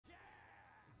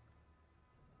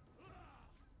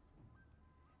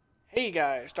Hey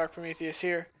guys, Dark Prometheus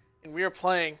here, and we are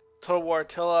playing Total War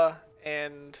Attila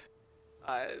and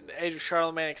the Age of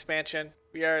Charlemagne expansion.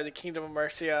 We are the Kingdom of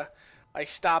Mercia. I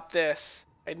stopped this.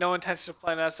 I had no intention of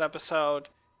playing this episode,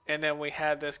 and then we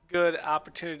had this good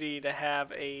opportunity to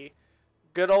have a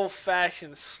good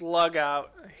old-fashioned slug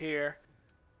out here.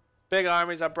 Big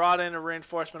armies. I brought in a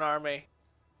reinforcement army,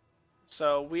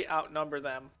 so we outnumber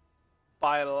them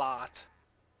by a lot.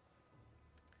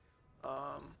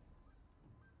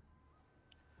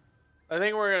 I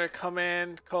think we're going to come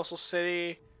in Coastal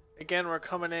City. Again, we're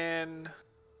coming in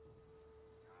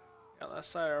on this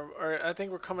side. Or I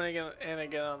think we're coming in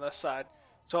again on this side.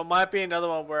 So it might be another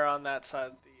one where on that side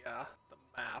of the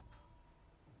map.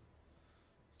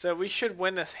 So we should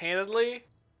win this handedly.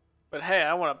 But hey,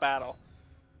 I want a battle.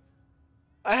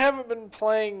 I haven't been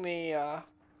playing the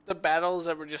battles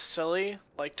that were just silly.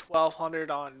 Like 1200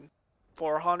 on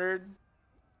 400.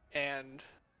 And...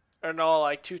 or no,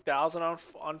 like 2,000 on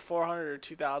 400 or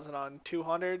 2,000 on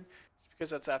 200, because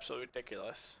that's absolutely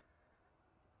ridiculous.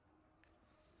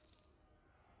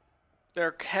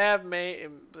 Their cav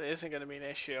isn't going to be an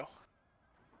issue.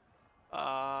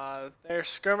 Their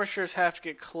skirmishers have to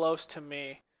get close to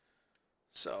me,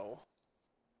 so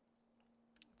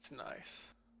it's nice.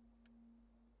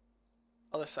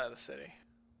 Other side of the city.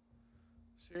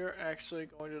 So you're actually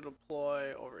going to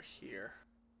deploy over here.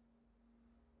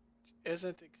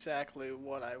 Isn't exactly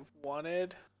what I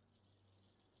wanted.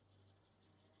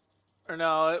 Or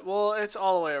no, well, it's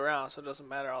all the way around, so it doesn't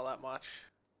matter all that much.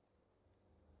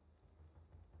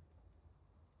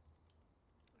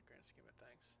 Grand scheme of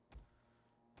things.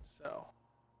 So,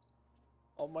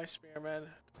 all my spearmen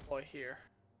deploy here.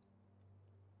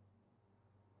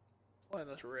 Deploy on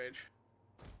this ridge.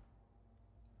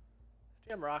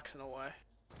 Damn rocks in the way.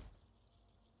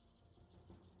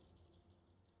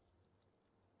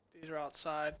 These are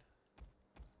outside.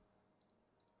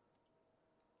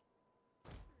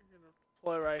 You're gonna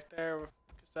deploy right there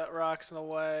because that rock's in the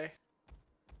way.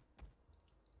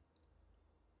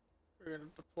 We're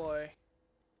gonna deploy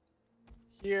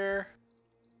here.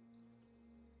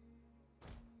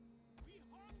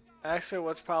 Actually,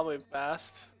 what's probably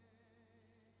best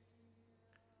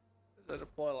is to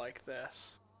deploy like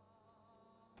this.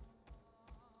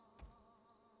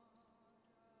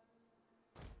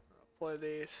 Deploy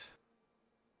these.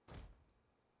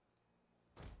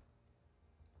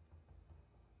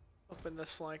 Open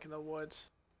this flank in the woods,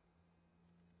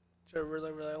 which I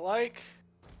really like.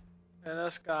 And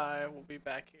this guy will be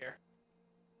back here.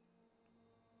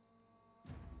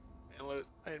 And loot.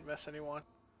 I didn't miss anyone.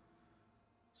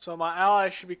 So my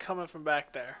allies should be coming from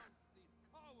back there.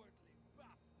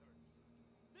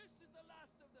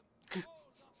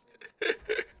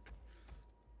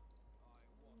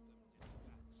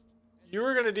 You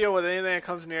were gonna deal with anything that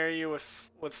comes near you with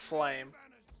flame.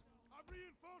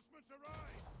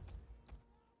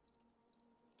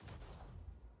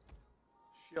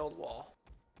 Shield wall.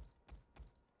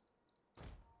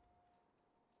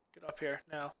 Get up here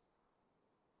now.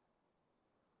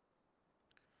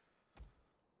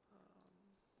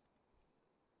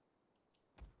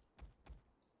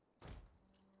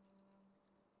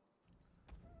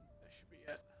 That should be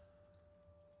it.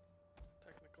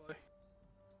 Technically.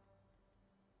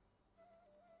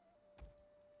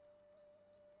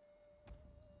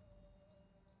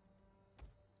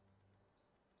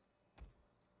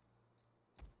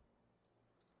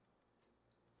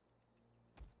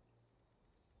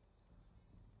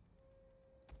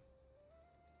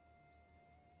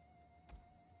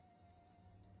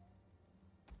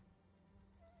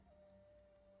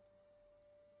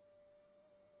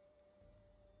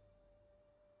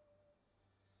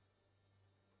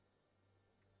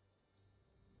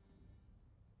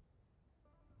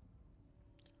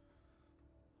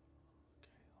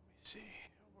 See,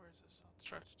 where is this on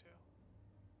stretch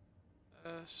to?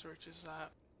 This reaches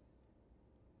that.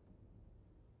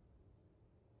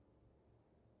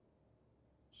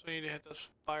 So we need to hit those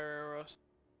fire arrows.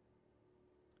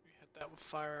 We hit that with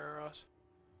fire arrows.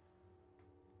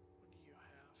 What do you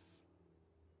have?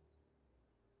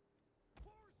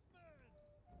 Horsemen!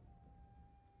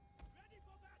 Ready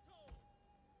for battle!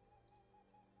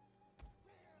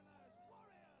 Fearless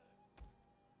warriors!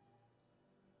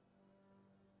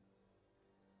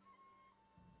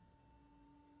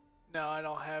 No, I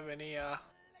don't have any,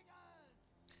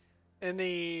 in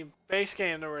the base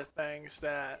game there were things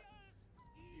that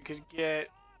you could get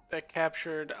that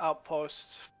captured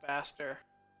outposts faster.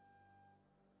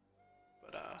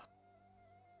 But,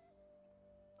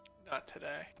 not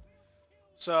today.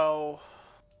 So,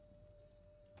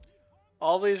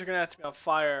 all these are gonna have to be on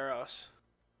fire arrows.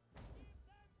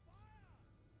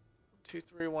 2,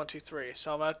 3, 1, 2, 3.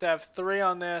 So I'm gonna have to have 3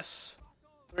 on this,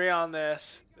 3 on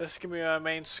this. This is gonna be my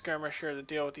main skirmisher to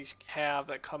deal with these cav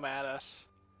that come at us.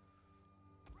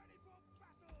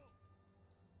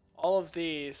 All of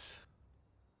these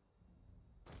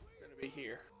are gonna be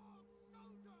here.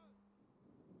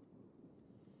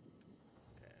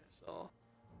 Okay, so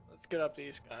let's get up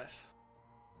these guys.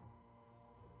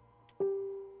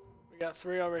 We got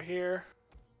 3 over here.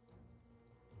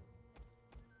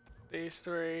 These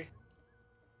 3.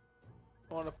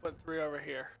 I want to put 3 over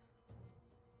here.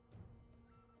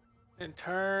 In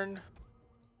turn,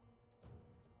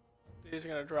 these are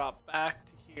going to drop back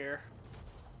to here.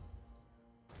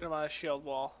 Get them on a shield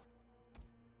wall.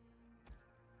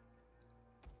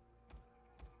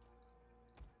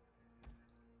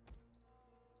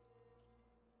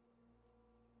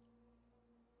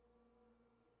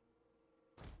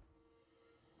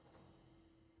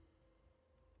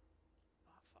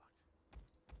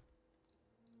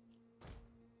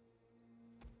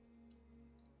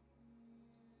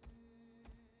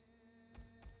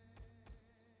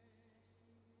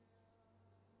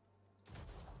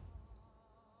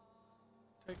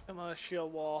 Take them on a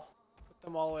shield wall. Put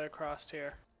them all the way across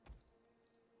here.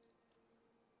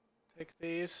 Take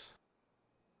these.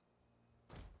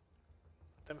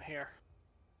 Put them here.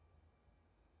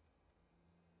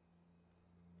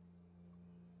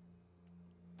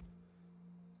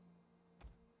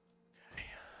 Okay.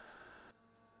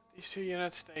 These 2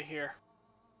 units stay here.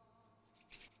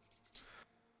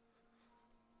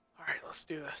 Alright, let's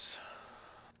do this.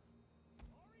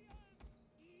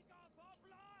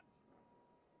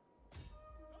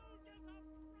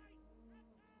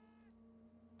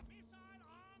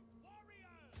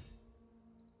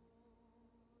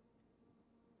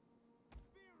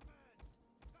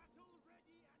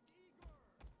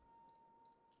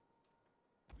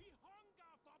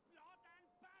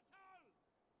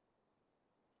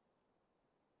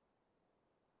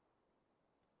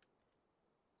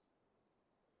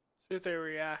 See if they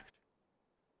react.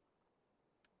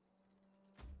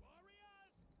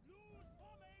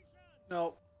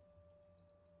 Nope.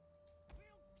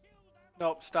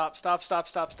 Nope. Stop. Stop. Stop.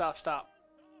 Stop. Stop. Stop.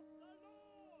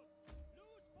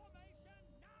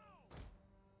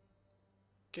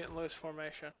 Get in loose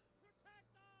formation.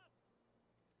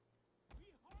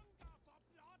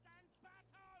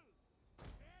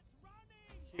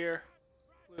 Here.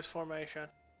 Loose formation.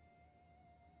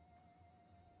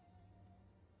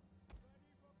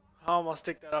 I almost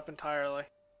stick that up entirely.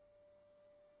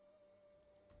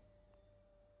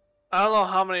 I don't know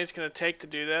how many it's going to take to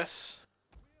do this.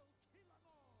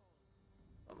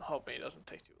 I'm hoping it doesn't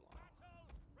take too long.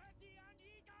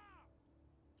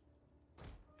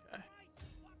 Okay.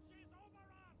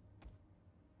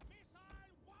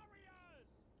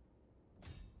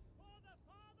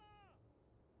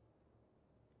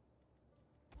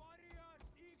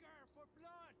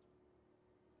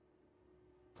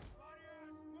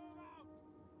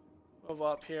 Move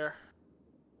up here.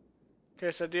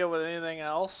 Okay, so deal with anything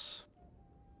else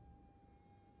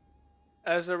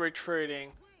as they're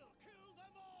retreating.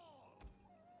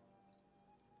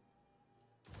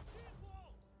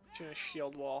 Put you in a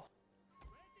shield wall.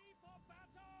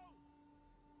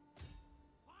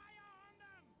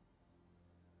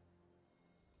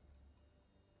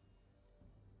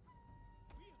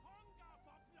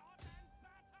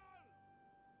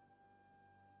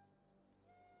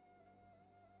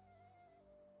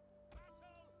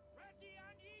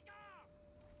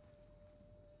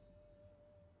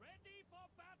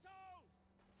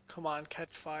 Come on,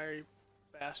 catch fire, you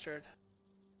bastard.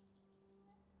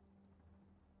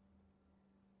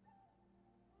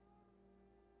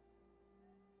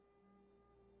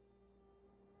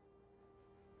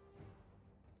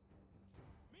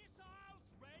 Missiles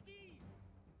ready.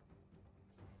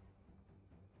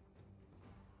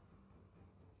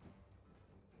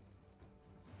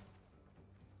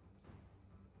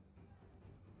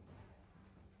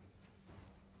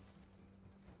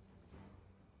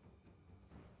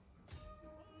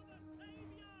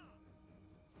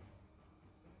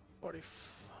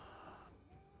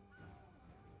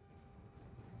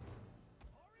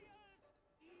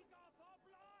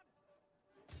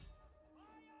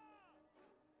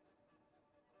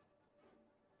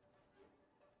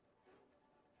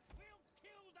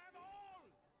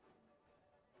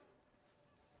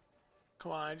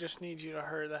 Come on, I just need you to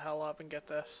hurry the hell up and get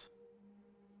this.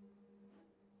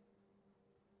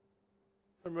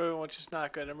 They're moving, which is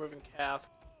not good. They're moving cav.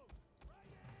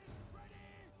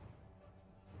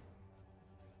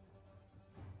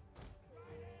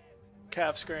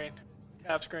 Cav screen.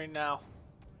 Cav screen now.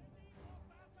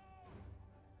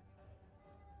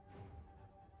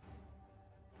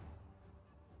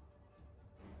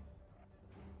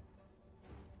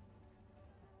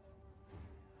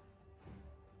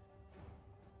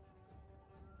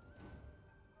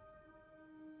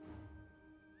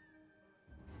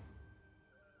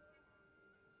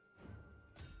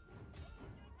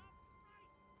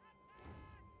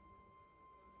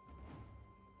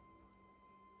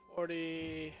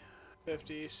 40,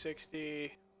 50,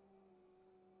 60.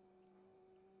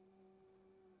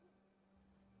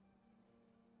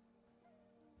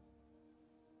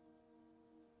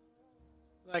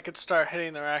 I could start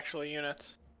hitting their actual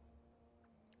units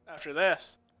after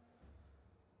this.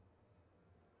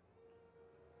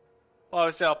 Well,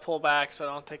 obviously I'll pull back so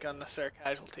I don't take unnecessary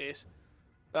casualties.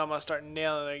 But I'm going to start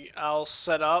nailing it. I'll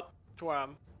set up to where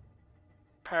I'm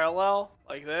parallel,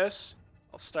 like this.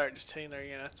 I'll start just hitting their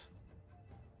units.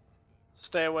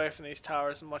 Stay away from these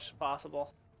towers as much as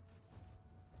possible.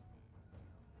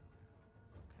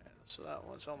 Okay, so that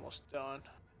one's almost done.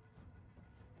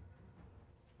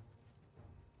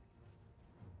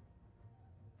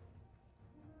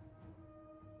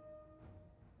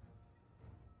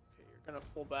 Okay, you're gonna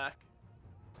pull back.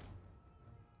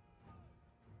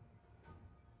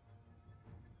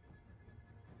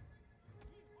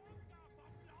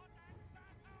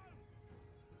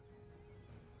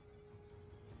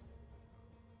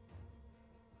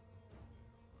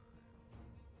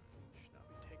 Should not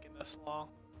be taking this long.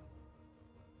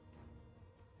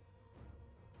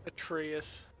 The tree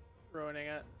is ruining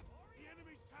it. The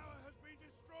enemy's tower has been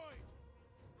destroyed.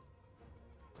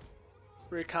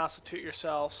 Reconstitute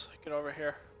yourselves. Get over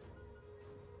here.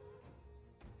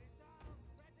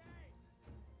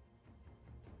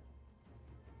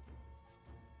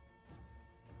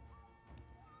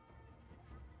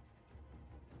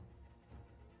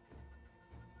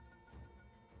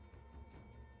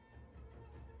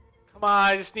 Come on,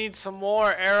 I just need some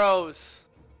more arrows.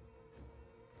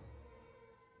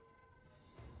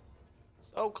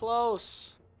 So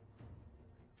close.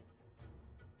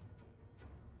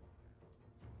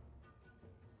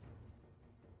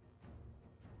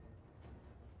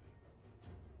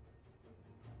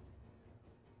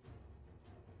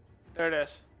 There it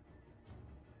is.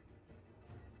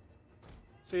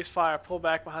 Ceasefire, pull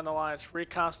back behind the lines.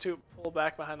 Reconstitute, pull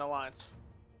back behind the lines.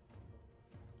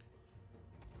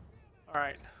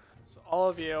 Alright, so all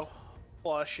of you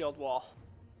pull out a shield wall.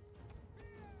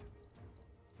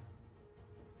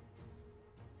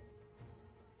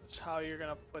 That's how you're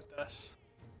gonna put this.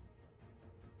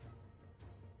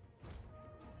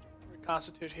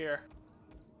 Reconstitute here.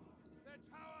 Their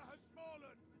tower has fallen.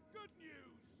 Good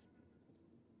news.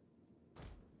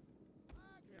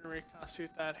 You're gonna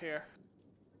reconstitute that here.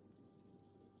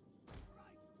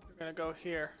 You're gonna go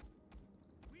here.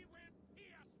 We will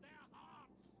pierce their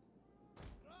hearts.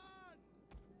 Run!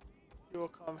 You will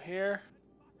come here.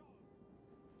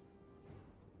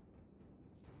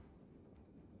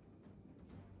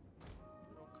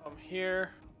 You'll come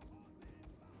here.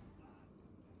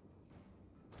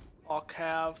 All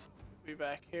cav will be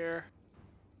back here.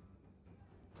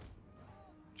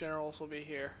 Generals will be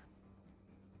here.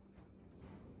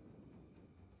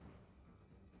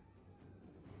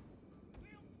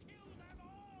 We'll kill them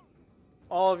all.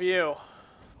 All of you.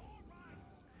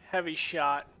 Heavy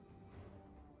shot.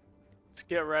 Let's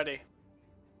get ready.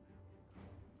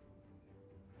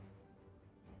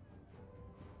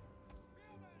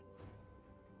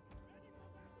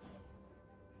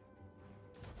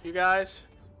 You guys,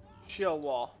 shield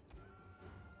wall.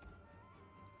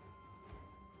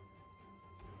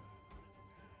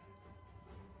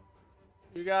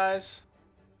 You guys,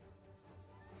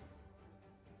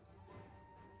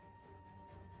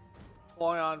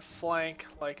 deploy on flank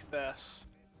like this.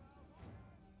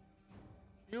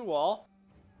 You all,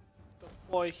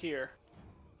 deploy here.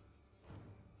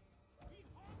 Actually,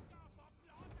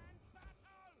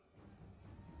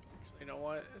 you know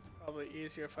what? It's probably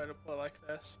easier if I deploy like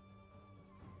this.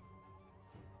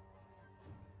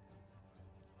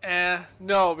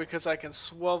 No, because I can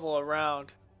swivel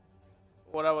around.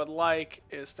 What I would like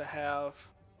is to have...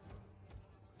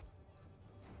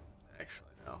 Actually,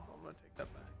 no. I'm going to take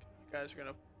that back. You guys are going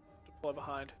to deploy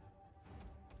behind.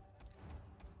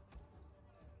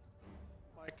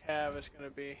 My cav is going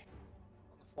to be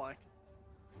on the flank.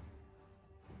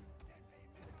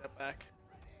 Take that back.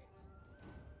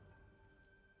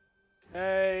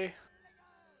 Okay.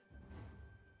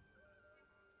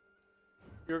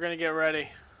 You're going to get ready.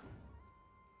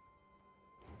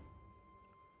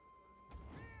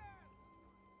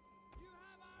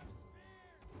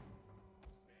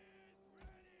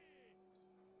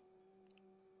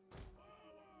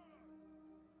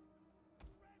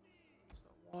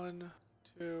 One,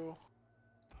 two,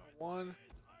 1,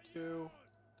 2,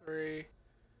 3. You're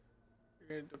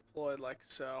going to deploy like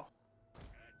so.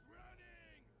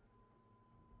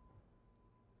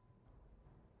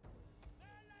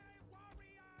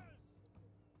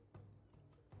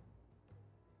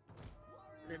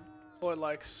 You're going to deploy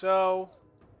like so.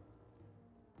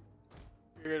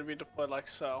 You're gonna be deployed like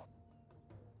so.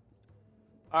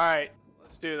 Alright,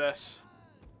 let's do this.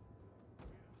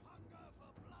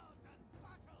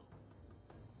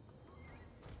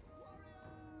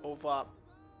 Move up.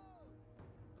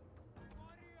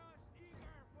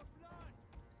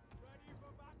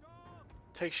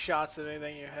 Take shots at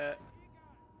anything you hit.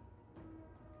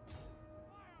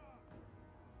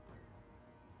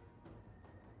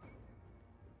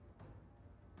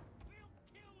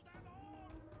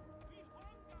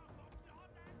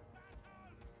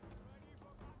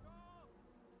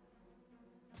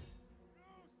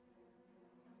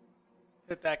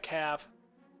 Hit that calf.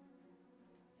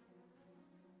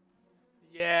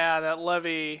 Yeah, that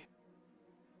levy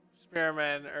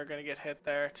spearmen are gonna get hit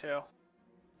there too.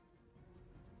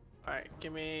 Alright,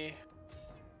 give me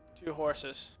 2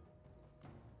 horses.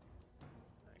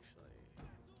 Actually,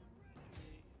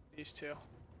 these 2.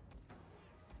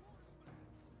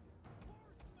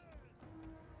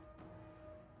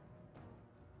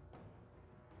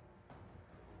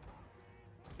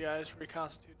 You guys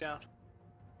reconstitute down.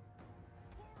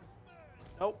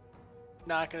 Nope.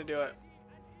 Not gonna do it.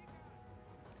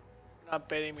 Not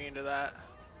baiting me into that.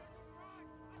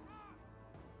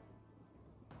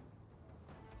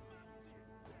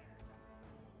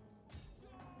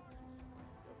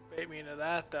 Bait me into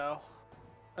that though.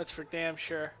 That's for damn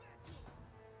sure.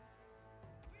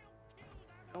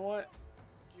 You know what?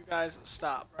 You guys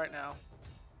stop right now.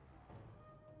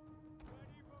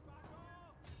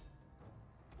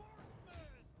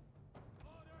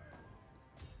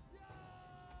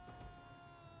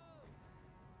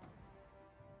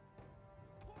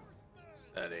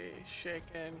 Steady,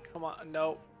 shaking, come on,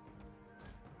 nope.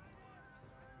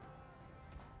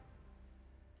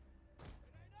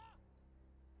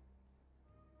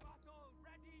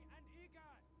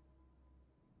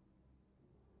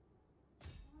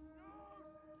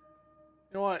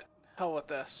 You know what? Hell with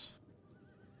this.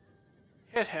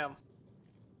 Hit him.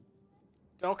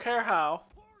 Don't care how.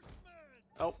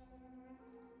 Nope.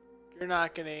 You're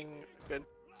not getting a good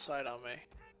sight on me.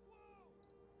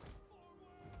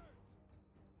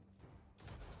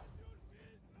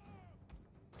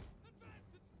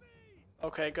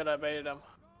 Okay, good, I baited him.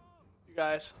 You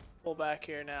guys, pull back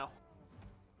here now.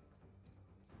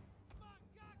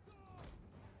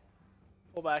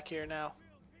 Pull back here now.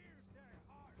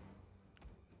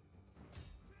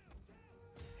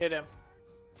 Hit him.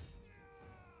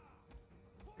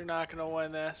 You're not gonna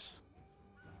win this.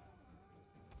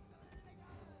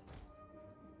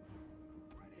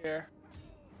 Here.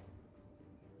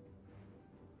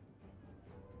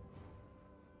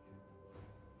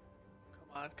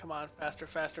 Come on, faster,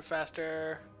 faster,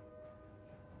 faster.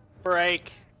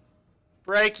 Break.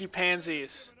 Break, you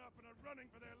pansies.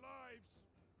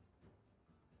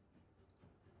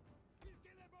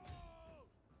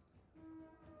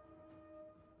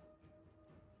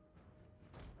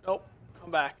 Nope.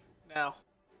 Come back. Now.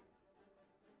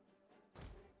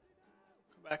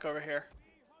 Come back over here.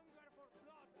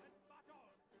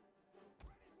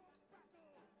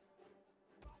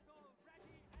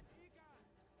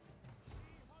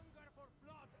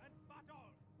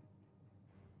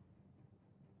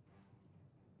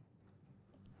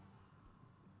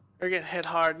 We're getting hit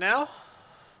hard now.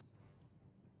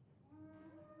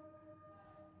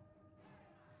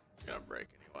 Gonna break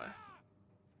anyway.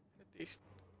 Hit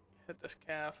this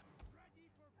calf.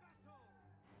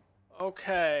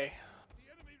 Okay. The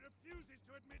enemy refuses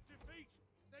to admit defeat.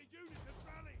 Their unit has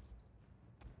rallied.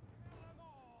 Kill them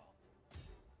all.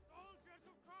 Soldiers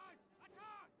of Christ,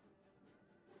 attack!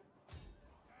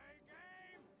 Stay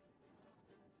game.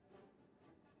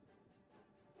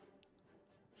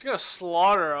 Just gonna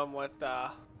slaughter them with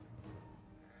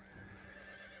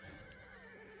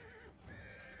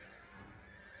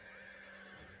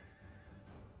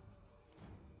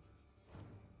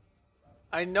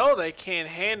I know they can't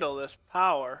handle this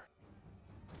power.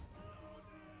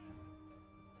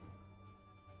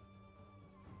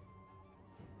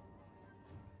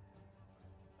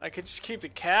 I could just keep the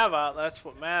cav out, that's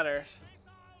what matters.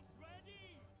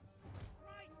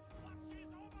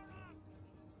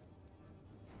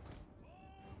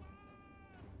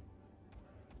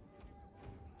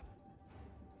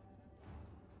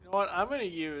 You know what? I'm going to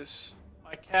use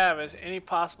my cav as any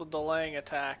possible delaying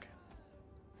attack.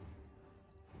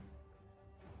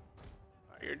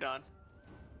 Alright, you're done.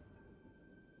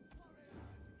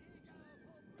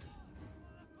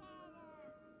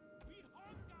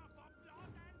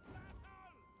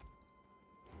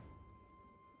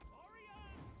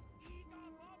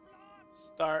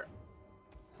 Start.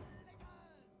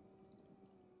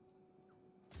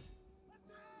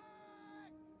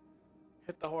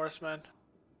 Hit the horseman.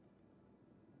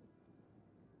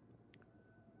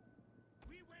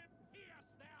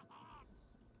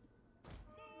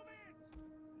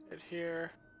 Hit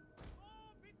here.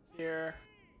 Here.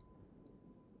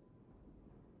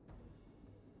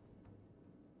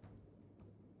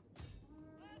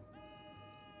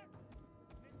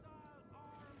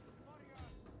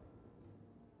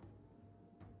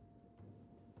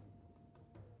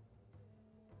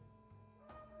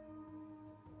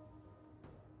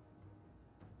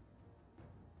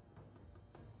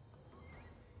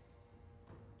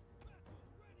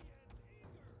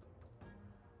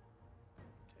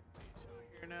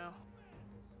 Here now.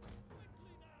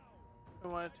 I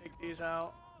want to take these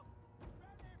out.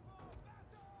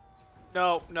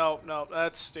 Nope, nope, nope.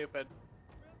 That's stupid.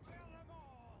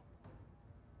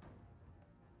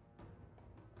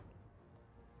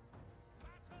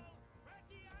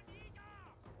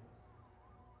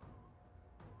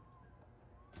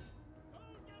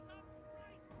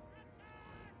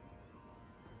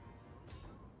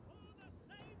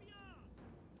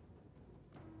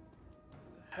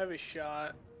 Heavy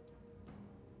shot.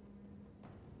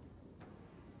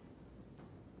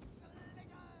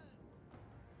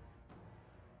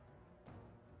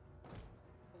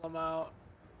 Pull them out.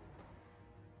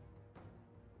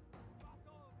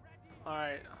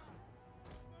 Alright.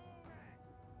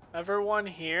 Everyone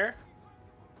here.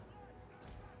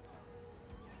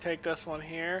 Take this one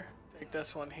here. Take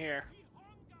this one here.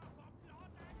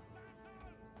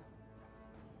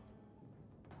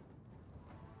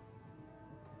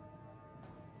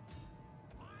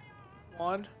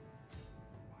 One,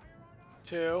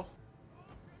 2,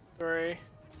 3,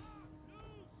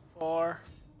 4,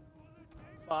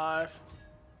 5,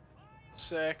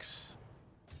 6,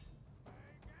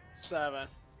 7.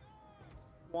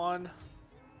 1,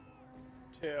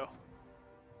 2.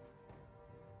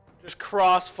 Just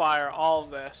crossfire all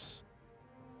of this.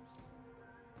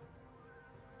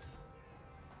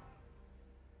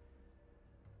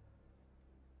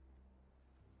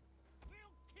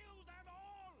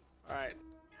 Alright,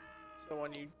 so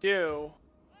when you do,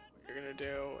 what you're going to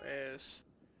do is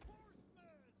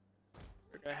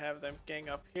you're going to have them gang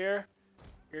up here.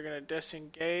 You're going to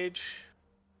disengage.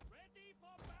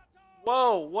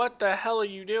 Whoa, what the hell are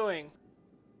you doing?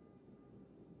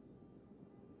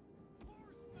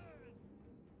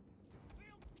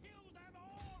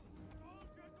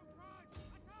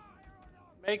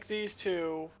 Make these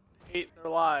two hate their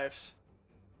lives.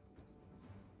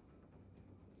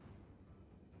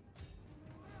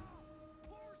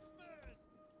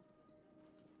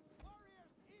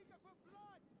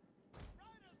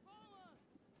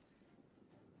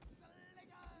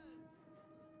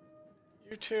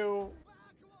 You two,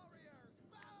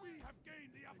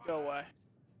 go away.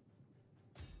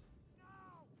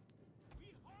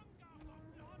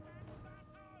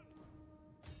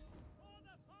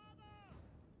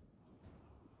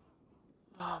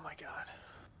 Oh my God.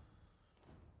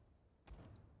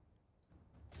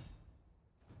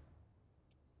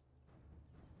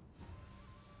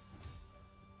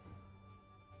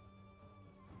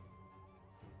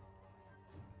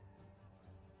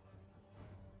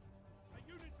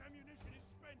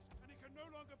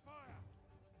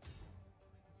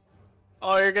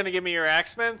 Oh, you're gonna give me your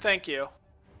axeman? Thank you.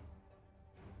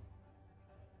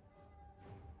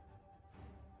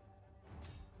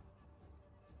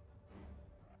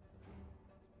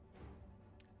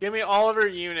 Give me all of your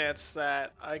units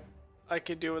that I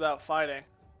could do without fighting.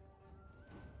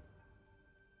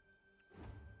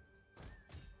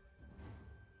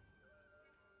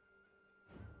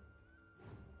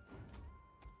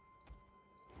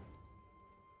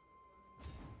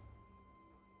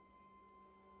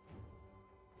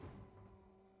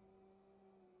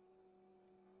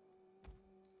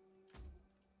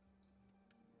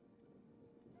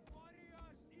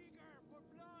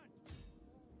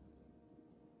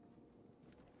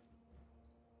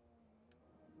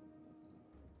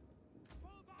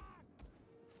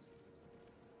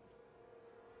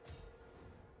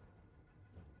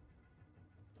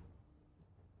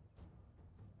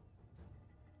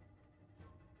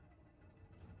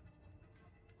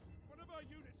 Our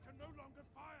units can no longer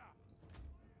fire!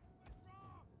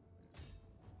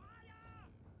 Fire!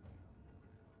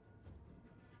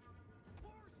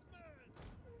 Horsemen!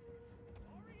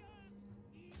 Warriors,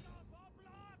 eager for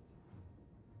blood!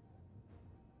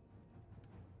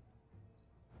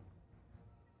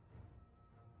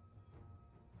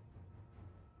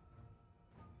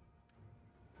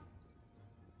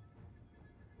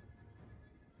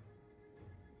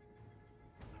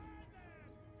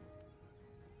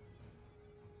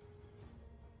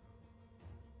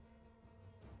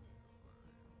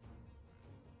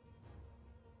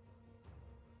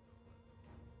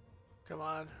 Come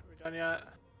on, are we done yet?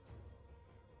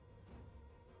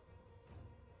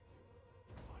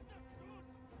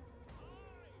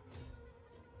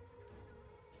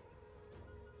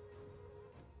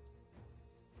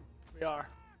 We are.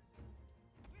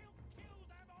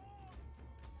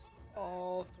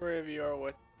 All three of you are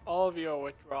with. All of you are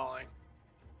withdrawing.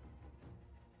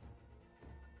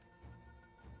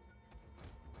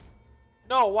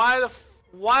 No,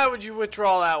 why would you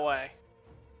withdraw that way?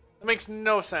 That makes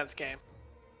no sense, game.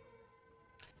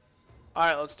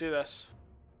 Alright, let's do this.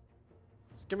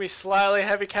 Give me slightly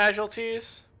heavy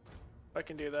casualties. If I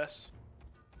can do this.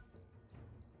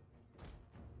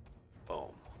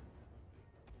 Boom.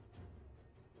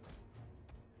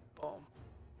 Boom.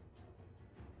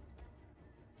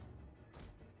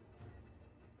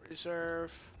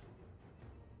 Reserve.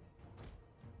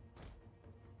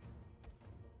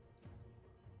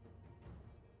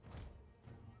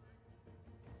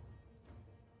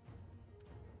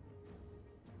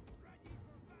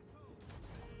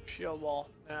 Shield wall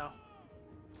now.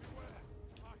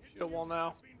 Shield wall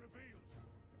now.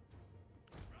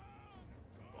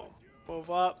 Boom.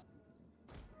 Move up.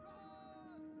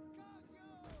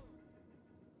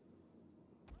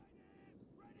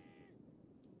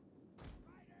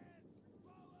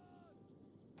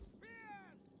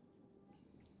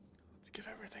 Let's get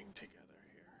everything together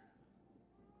here.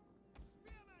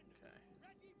 Okay.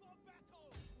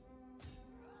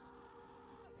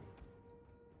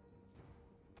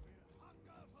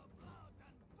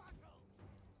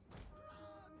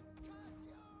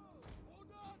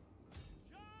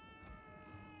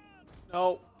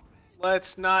 No,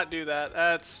 let's not do that.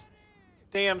 That's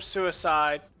damn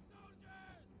suicide.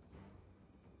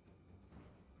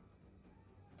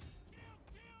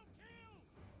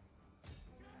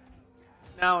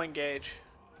 Now engage.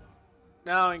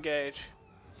 Now engage.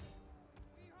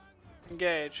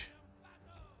 Engage.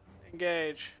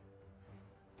 Engage.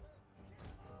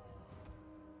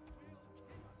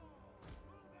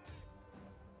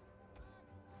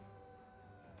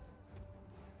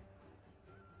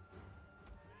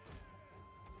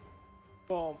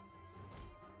 Boom.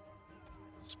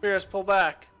 Spears, pull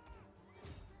back.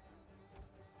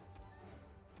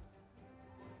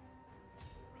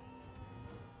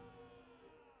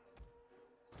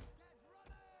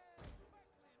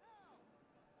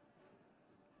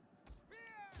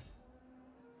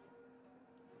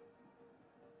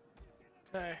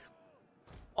 Okay.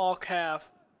 All cav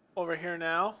over here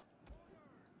now.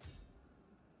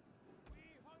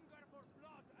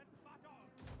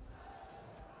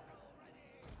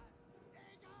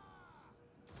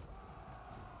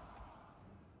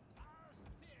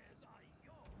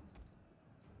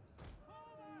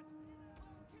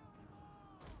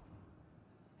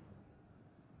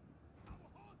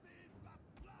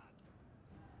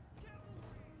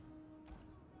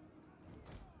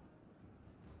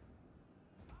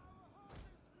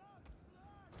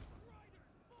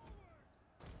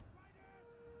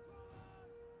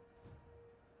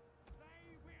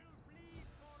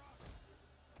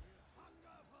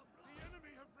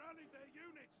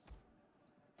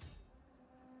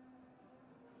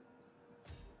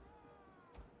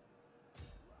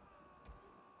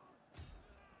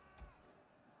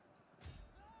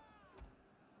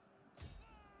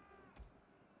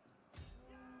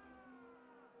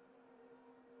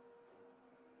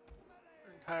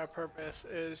 Entire purpose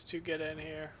is to get in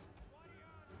here.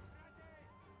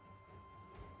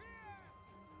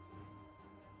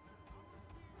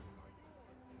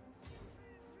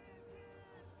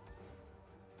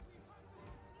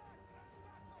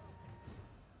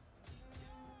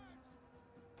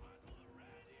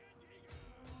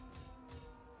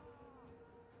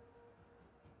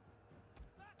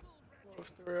 Move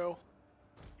through.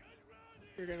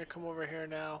 You're gonna come over here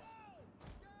now.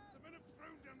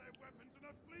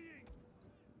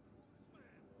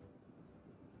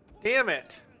 Damn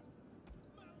it!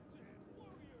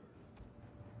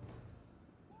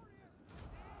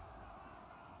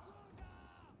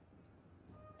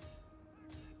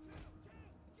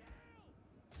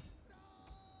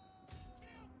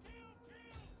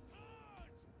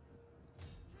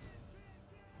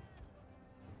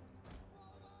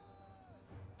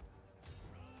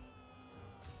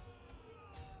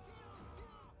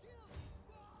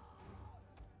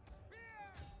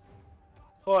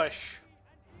 Push.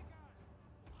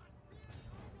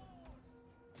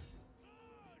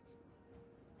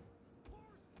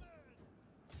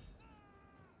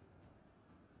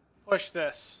 Push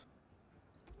this.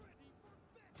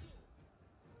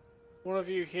 One of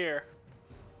you here.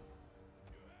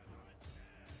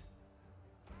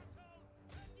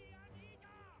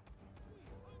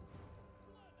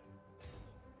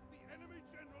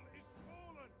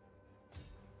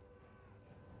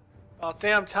 About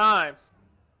damn time.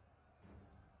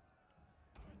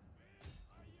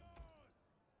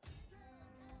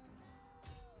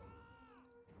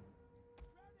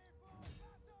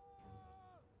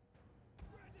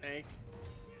 make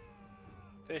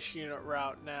this unit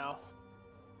route now.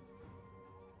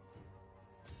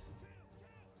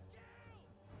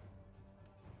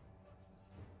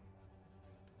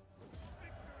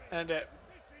 And it.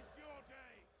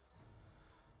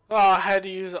 Oh, I had to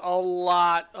use a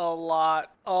lot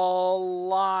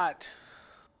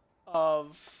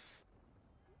of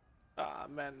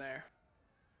men there.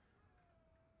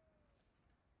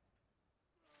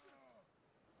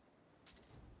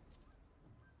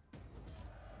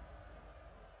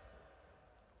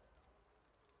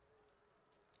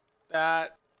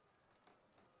 That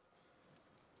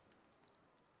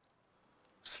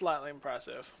slightly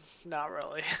impressive. Not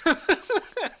really.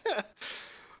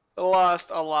 I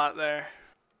lost a lot there.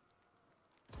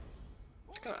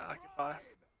 It's gonna occupy.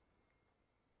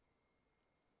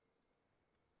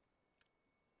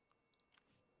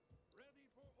 Ready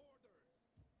for orders.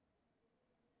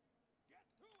 Get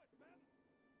to it, men.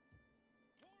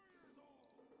 Warriors all.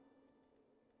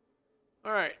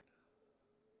 All right.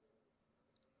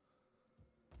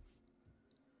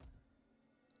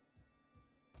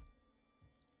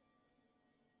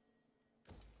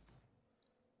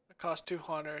 It costs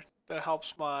 200. That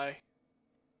helps my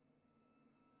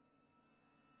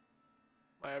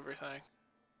everything.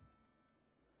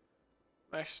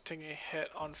 I'm actually taking a hit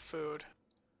on food,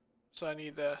 so I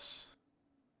need this.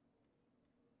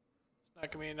 It's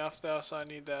not gonna be enough though, so I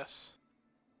need this.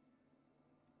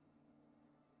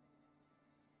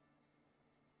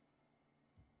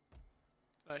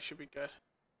 That should be good.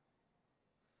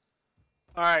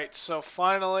 Alright, so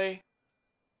finally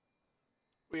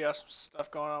we have some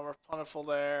stuff going on. We're plentiful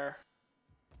there.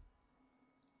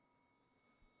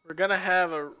 We're gonna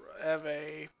have a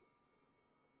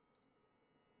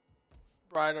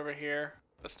ride over here.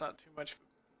 That's not too much of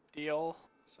a deal,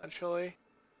 essentially. Okay.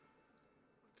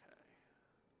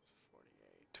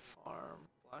 48 farm,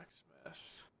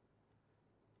 blacksmith.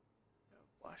 Yeah,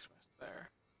 blacksmith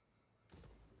there.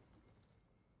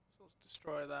 So let's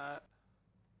destroy that.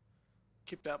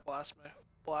 Keep that blacksmith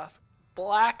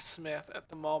at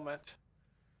the moment.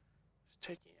 It's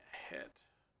taking a hit.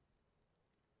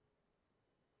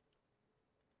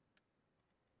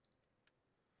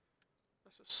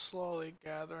 This is slowly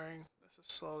gathering. This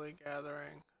is slowly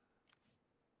gathering.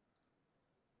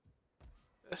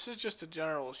 This is just a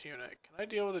general's unit. Can I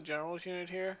deal with a general's unit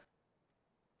here?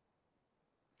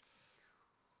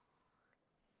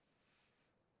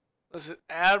 This is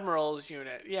admiral's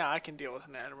unit. Yeah, I can deal with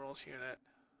an admiral's unit.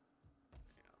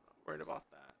 Yeah, I'm not worried about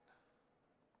that.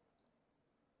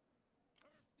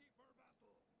 Thirsty for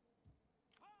battle.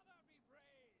 Father be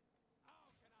praised.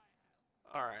 How can I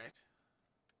help? Alright.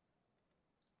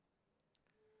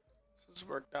 This has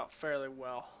worked out fairly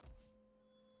well.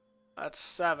 That's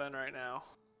 7 right now.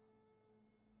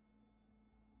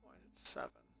 Why is it 7?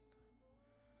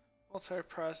 Military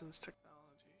presence,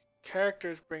 technology.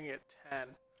 Characters bring it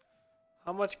 10.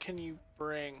 How much can you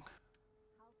bring?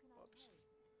 Whoops.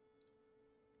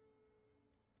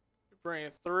 You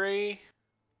bring 3.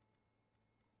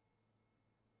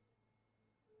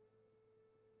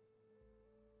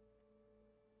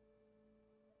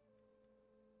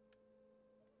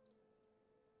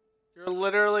 You're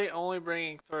literally only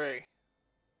bringing 3.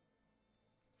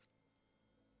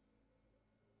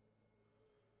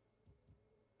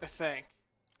 I think.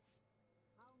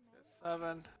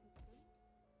 7.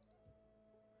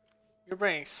 You're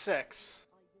bringing 6.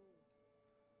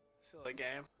 Silly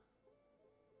game.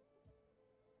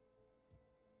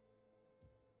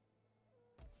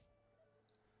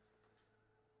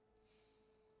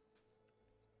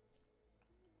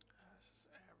 This is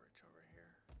average over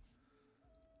here.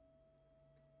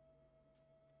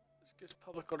 This gives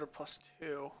public order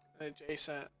 +2. And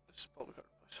adjacent, this is public order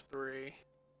 +3.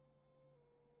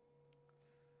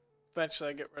 Eventually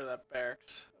I get rid of that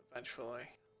barracks. Eventually.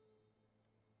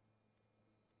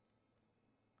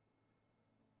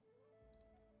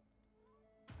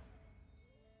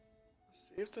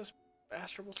 See if this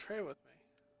bastard will trade with me.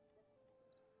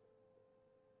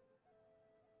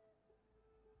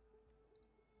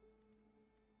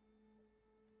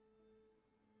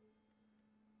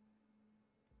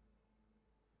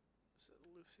 Is it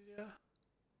Lucia?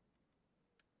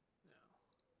 No.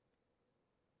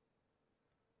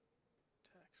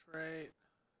 Tax rate.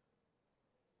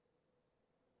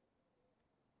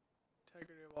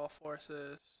 Integrity of all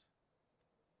forces.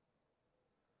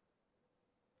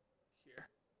 Here.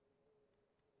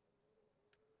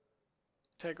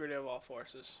 Integrity of all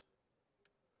forces.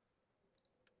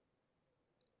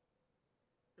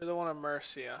 You're the one in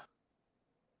Mercia.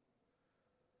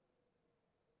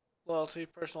 Loyalty,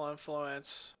 personal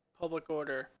influence, public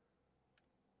order.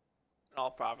 in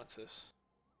all provinces.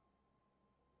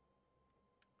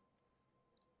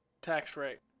 Tax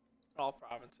rate in all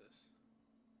provinces.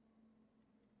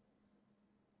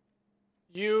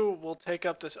 You will take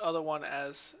up this other one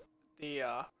as the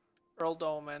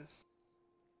earldom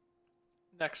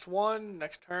next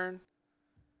turn.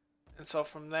 And so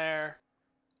from there,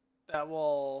 that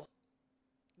will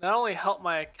not only help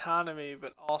my economy,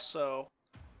 but also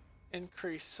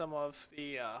increase some of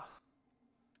the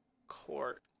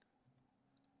court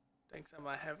things I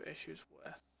might have issues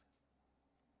with.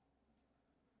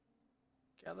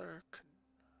 Gather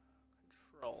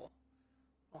control.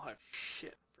 I don't have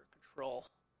shit for control.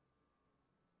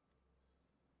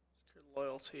 Secure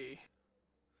loyalty.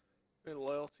 Good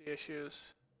loyalty issues.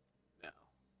 No.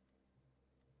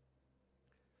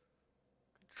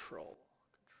 Control.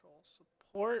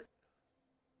 Support.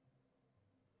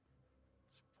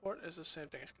 Support is the same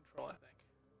thing as control, I think.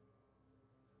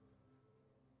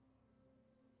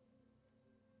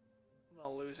 I'm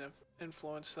gonna lose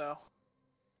influence though.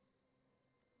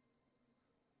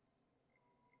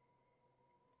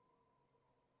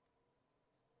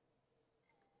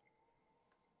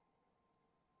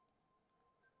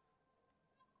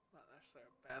 Not necessarily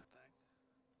a bad thing.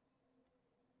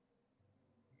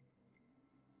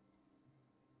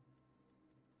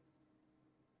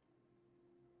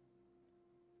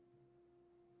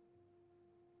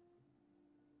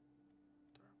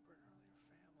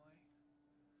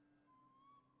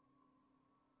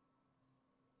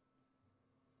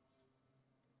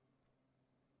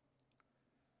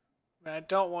 I mean, I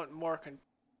don't want more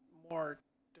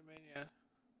dominion.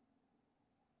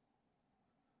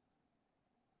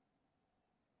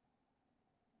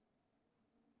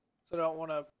 So I don't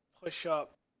want to push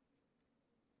up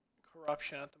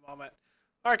corruption at the moment.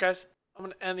 Alright guys, I'm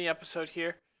going to end the episode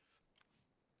here.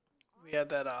 We had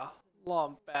that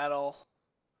long battle.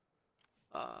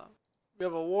 We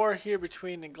have a war here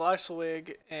between the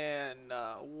Gleiselwig and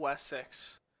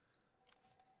Wessex.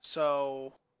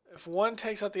 So if one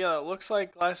takes out the other, it looks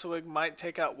like Gleiselwig might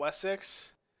take out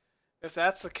Wessex. If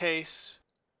that's the case,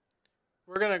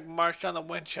 we're going to march down the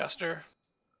Winchester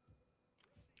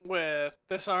with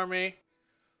this army.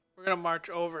 We're going to march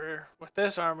over with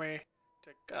this army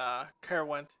to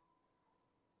Caerwent.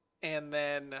 And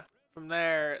then from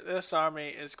there, this army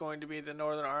is going to be the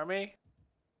Northern Army.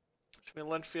 It's going to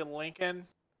be Linfield and Lincoln.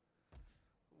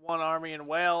 One army in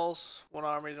Wales. One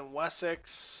army in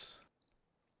Wessex.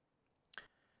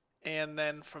 And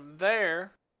then from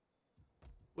there,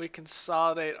 we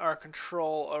consolidate our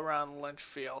control around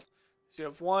Lichfield. So you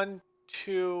have 1,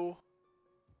 2,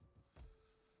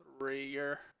 3.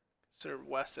 You're considered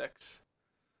Wessex.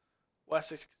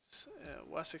 Wessex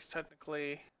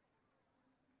technically,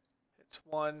 it's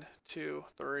 1, 2,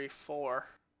 3, 4.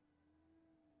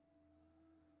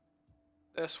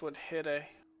 This would hit a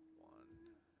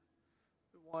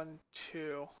 1,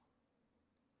 2,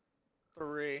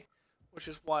 3. Which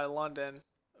is why London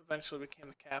eventually became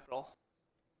the capital.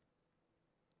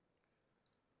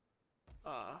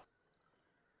 It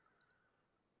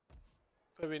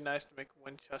would be nice to make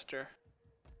Winchester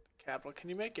the capital. Can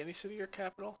you make any city your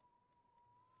capital?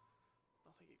 I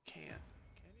don't think you can.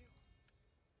 Can you?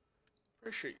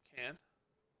 Pretty sure you can.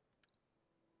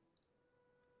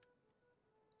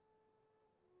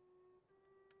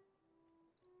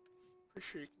 Pretty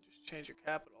sure you can just change your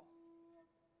capital.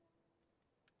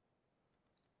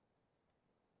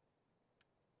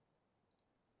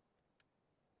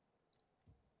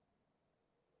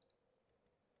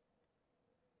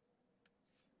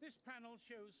 This panel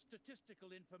shows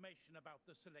statistical information about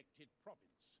the selected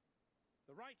province.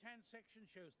 The right-hand section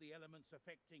shows the elements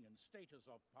affecting and status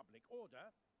of public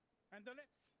order, and the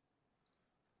left...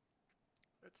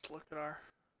 Let's look at our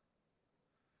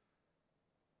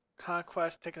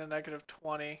conquest taking a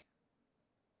 -20.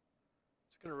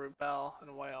 It's going to rebel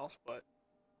in Wales, but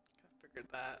I figured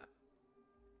that.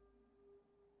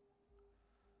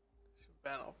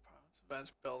 Battle, province,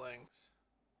 events, buildings.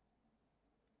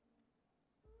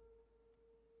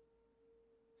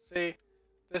 See,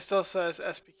 this still says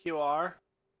SPQR.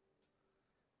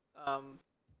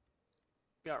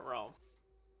 Got Rome.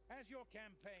 As your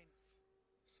campaign...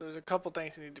 So there's a couple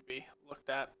things that need to be looked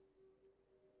at.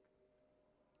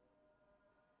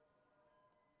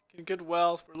 Getting good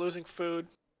wealth. We're losing food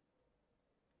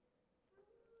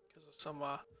because of some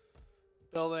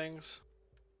buildings.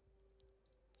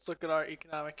 Let's look at our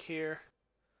economic here.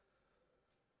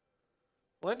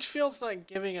 Lichfield's not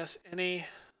giving us any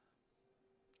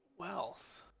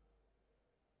wealth.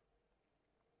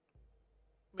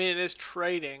 I mean, it is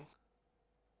trading.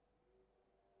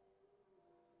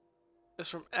 is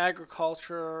from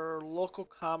agriculture, local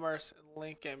commerce, and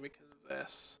Lincoln because of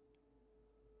this.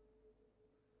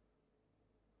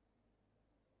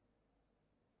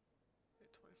 Okay,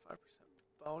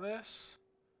 25% bonus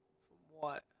from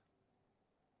what?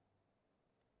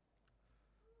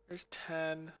 Here's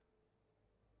 10.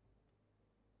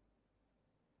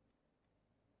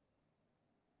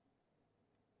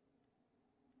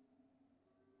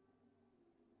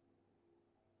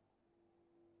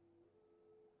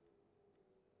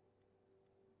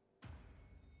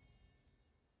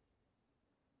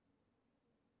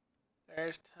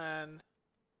 There's 10.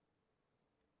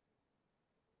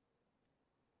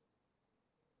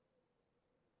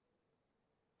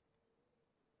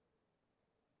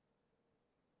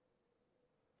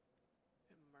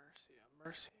 In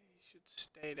Mercia, you should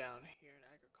stay down here in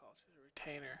agriculture as a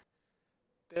retainer.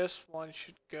 This one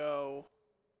should go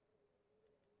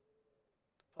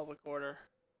to public order.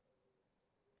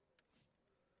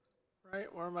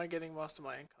 Right? Where am I getting most of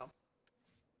my income?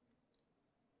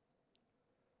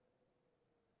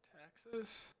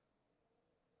 Taxes.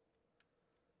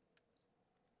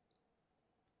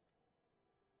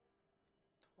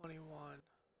 $21.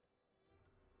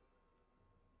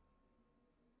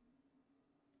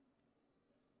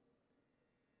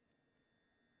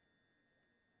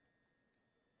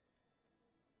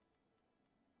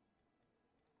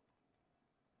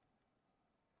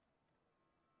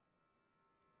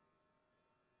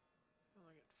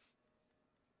 I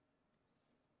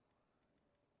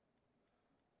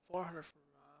get 400 from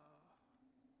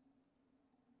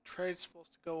trade's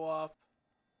supposed to go up.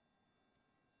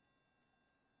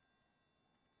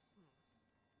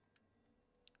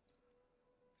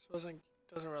 This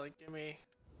doesn't really give me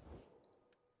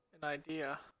an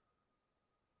idea.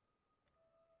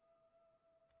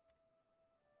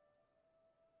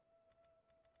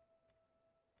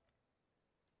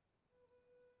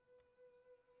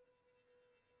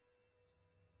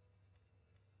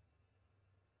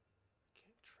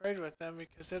 Can't trade with them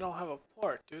because they don't have a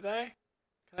port, do they?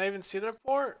 Can I even see their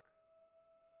port?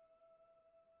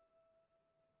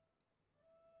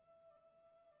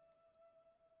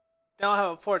 They don't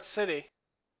have a port city.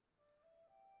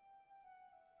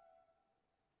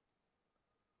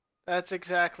 That's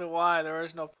exactly why there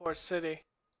is no port city.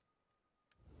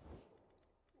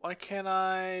 Why can't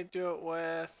I do it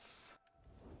with...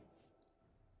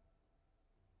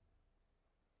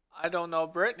 I don't know,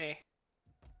 Brittany.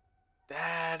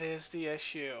 That is the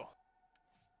issue.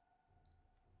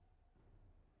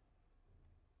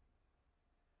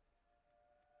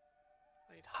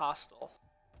 I need hostile.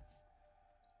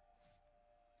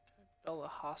 Can I build a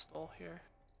hostile here?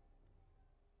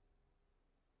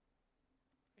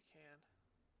 I can.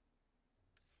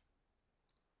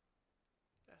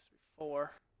 It has to be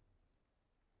 4.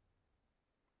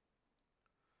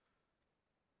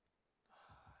 I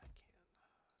can.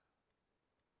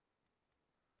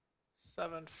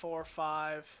 7, 4,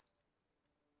 5.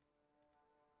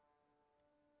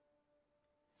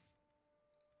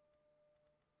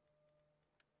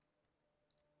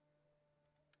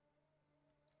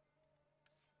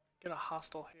 Get a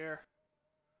hostile here.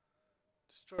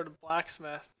 Destroy the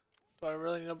blacksmith. Do I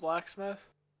really need a blacksmith?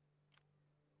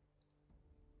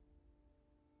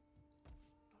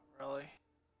 Not really.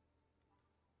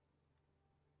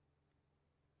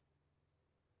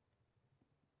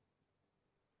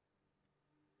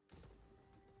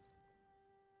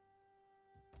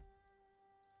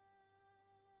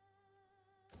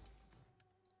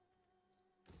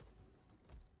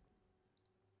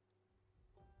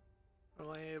 I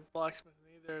don't really need a blacksmith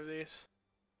in either of these.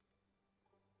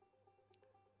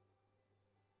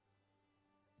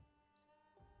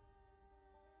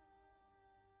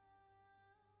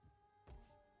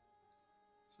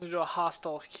 So do a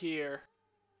hostile here.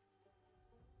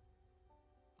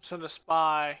 Send a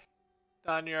spy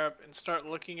down Europe and start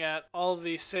looking at all of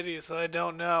these cities that I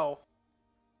don't know.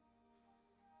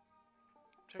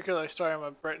 Particularly starting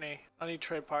with Brittany. I need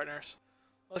trade partners.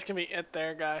 That's gonna be it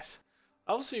there, guys.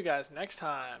 I will see you guys next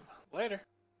time. Later.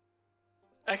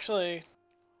 Actually,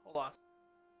 hold on.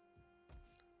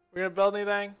 We're gonna build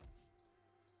anything?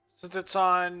 Since it's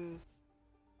on...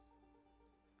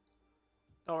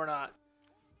 No, we're not.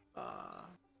 So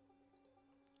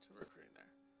we're recruiting there.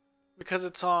 Because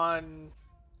it's on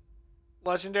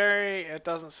Legendary, it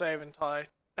doesn't save until I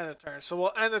end the turn. So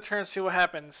we'll end the turn, see what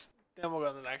happens. Then we'll go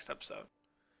to the next episode.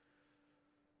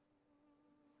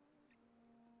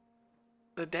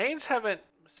 The Danes haven't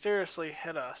mysteriously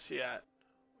hit us yet,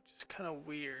 which is kind of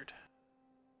weird.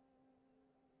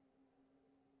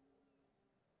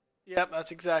 Yep,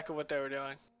 that's exactly what they were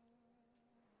doing.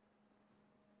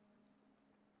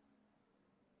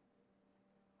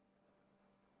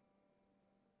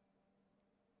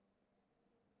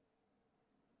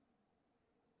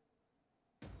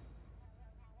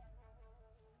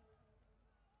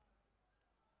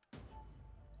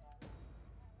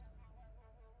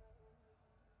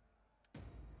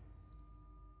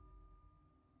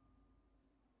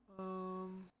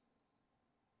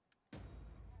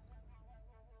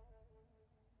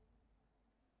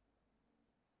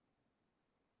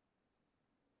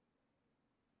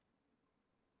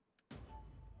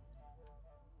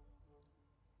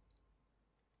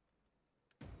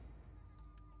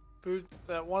 Food,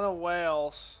 that one of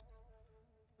Wales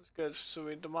was good, so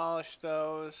we demolished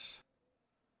those.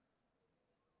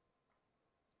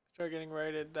 Start getting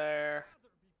raided there.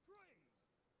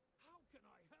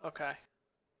 Okay.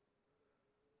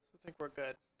 So I think we're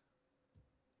good.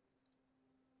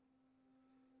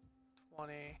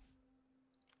 20.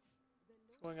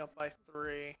 It's going up by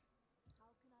 3.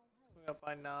 Going up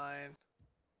by 9.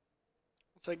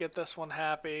 Once I get this one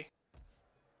happy.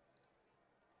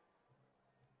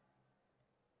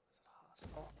 Is it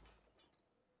hostile?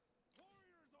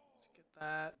 Let's get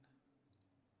that.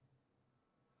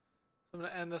 So I'm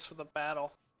going to end this with a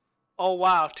battle. Oh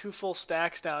wow, 2 full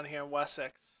stacks down here in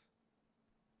Wessex.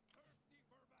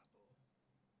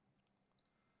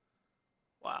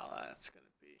 Wow, that's going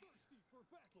to be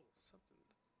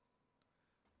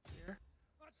something here.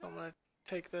 So I'm going to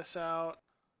take this out.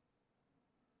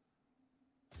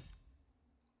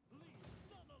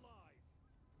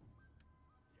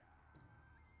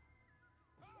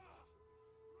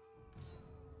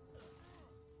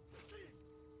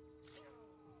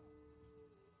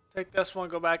 Take this one,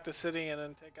 go back to city, and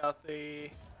then take out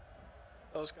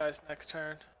those guys next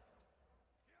turn.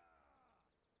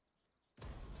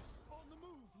 On the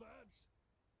move, lads.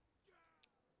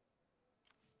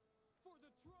 For the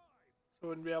tribe. So we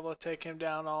wouldn't be able to take him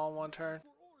down all in one turn. For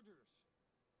orders.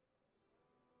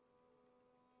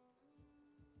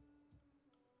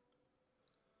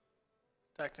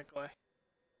 Technically. Ready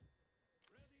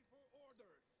for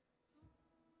orders.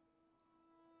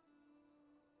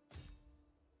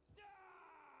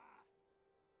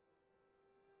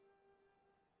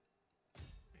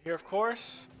 Here, of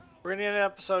course, we're going to end an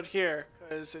episode here,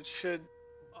 because it should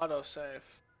autosave.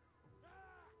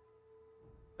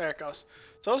 There it goes.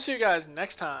 So I'll see you guys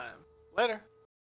next time. Later.